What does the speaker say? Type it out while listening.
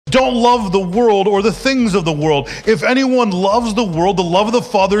Don't love the world or the things of the world. If anyone loves the world, the love of the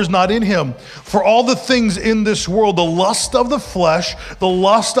Father is not in him. For all the things in this world, the lust of the flesh, the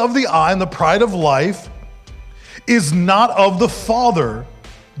lust of the eye, and the pride of life is not of the Father,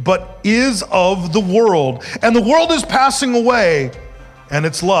 but is of the world. And the world is passing away and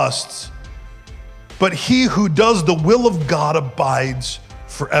its lusts. But he who does the will of God abides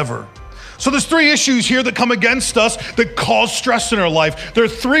forever. So there's three issues here that come against us that cause stress in our life. There are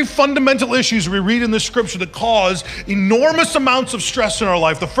three fundamental issues we read in the scripture that cause enormous amounts of stress in our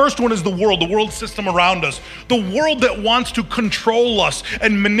life. The first one is the world system around us, the world that wants to control us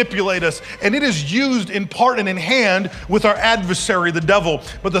and manipulate us. And it is used in part and in hand with our adversary, the devil.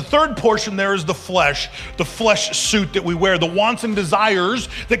 But the third portion there is the flesh suit that we wear, the wants and desires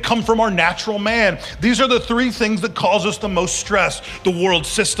that come from our natural man. These are the three things that cause us the most stress. The world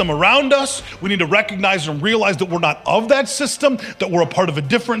system around us. We need to recognize and realize that we're not of that system, that we're a part of a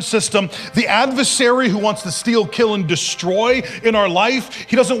different system. The adversary who wants to steal, kill, and destroy in our life,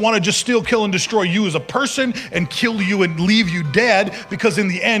 he doesn't want to just steal, kill, and destroy you as a person and kill you and leave you dead, because in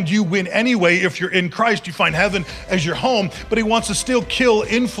the end you win anyway. If you're in Christ, you find heaven as your home. But he wants to steal, kill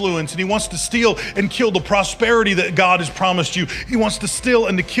influence, and he wants to steal and kill the prosperity that God has promised you. He wants to steal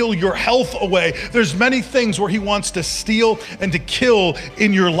and to kill your health away. There's many things where he wants to steal and to kill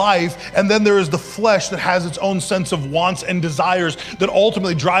in your life. And then there is the flesh that has its own sense of wants and desires that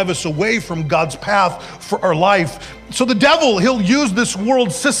ultimately drive us away from God's path for our life. So the devil, he'll use this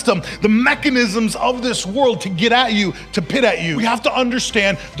world system, the mechanisms of this world to get at you, to pit at you. We have to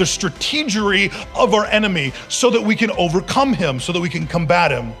understand the strategery of our enemy so that we can overcome him, so that we can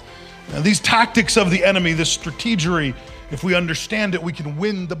combat him. Now, these tactics of the enemy, this strategery, if we understand it, we can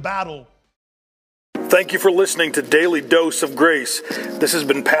win the battle. Thank you for listening to Daily Dose of Grace. This has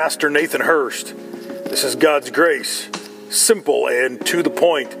been Pastor Nathan Hurst. This is God's grace, simple and to the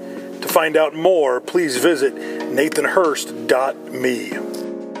point. To find out more, please visit nathanhurst.me.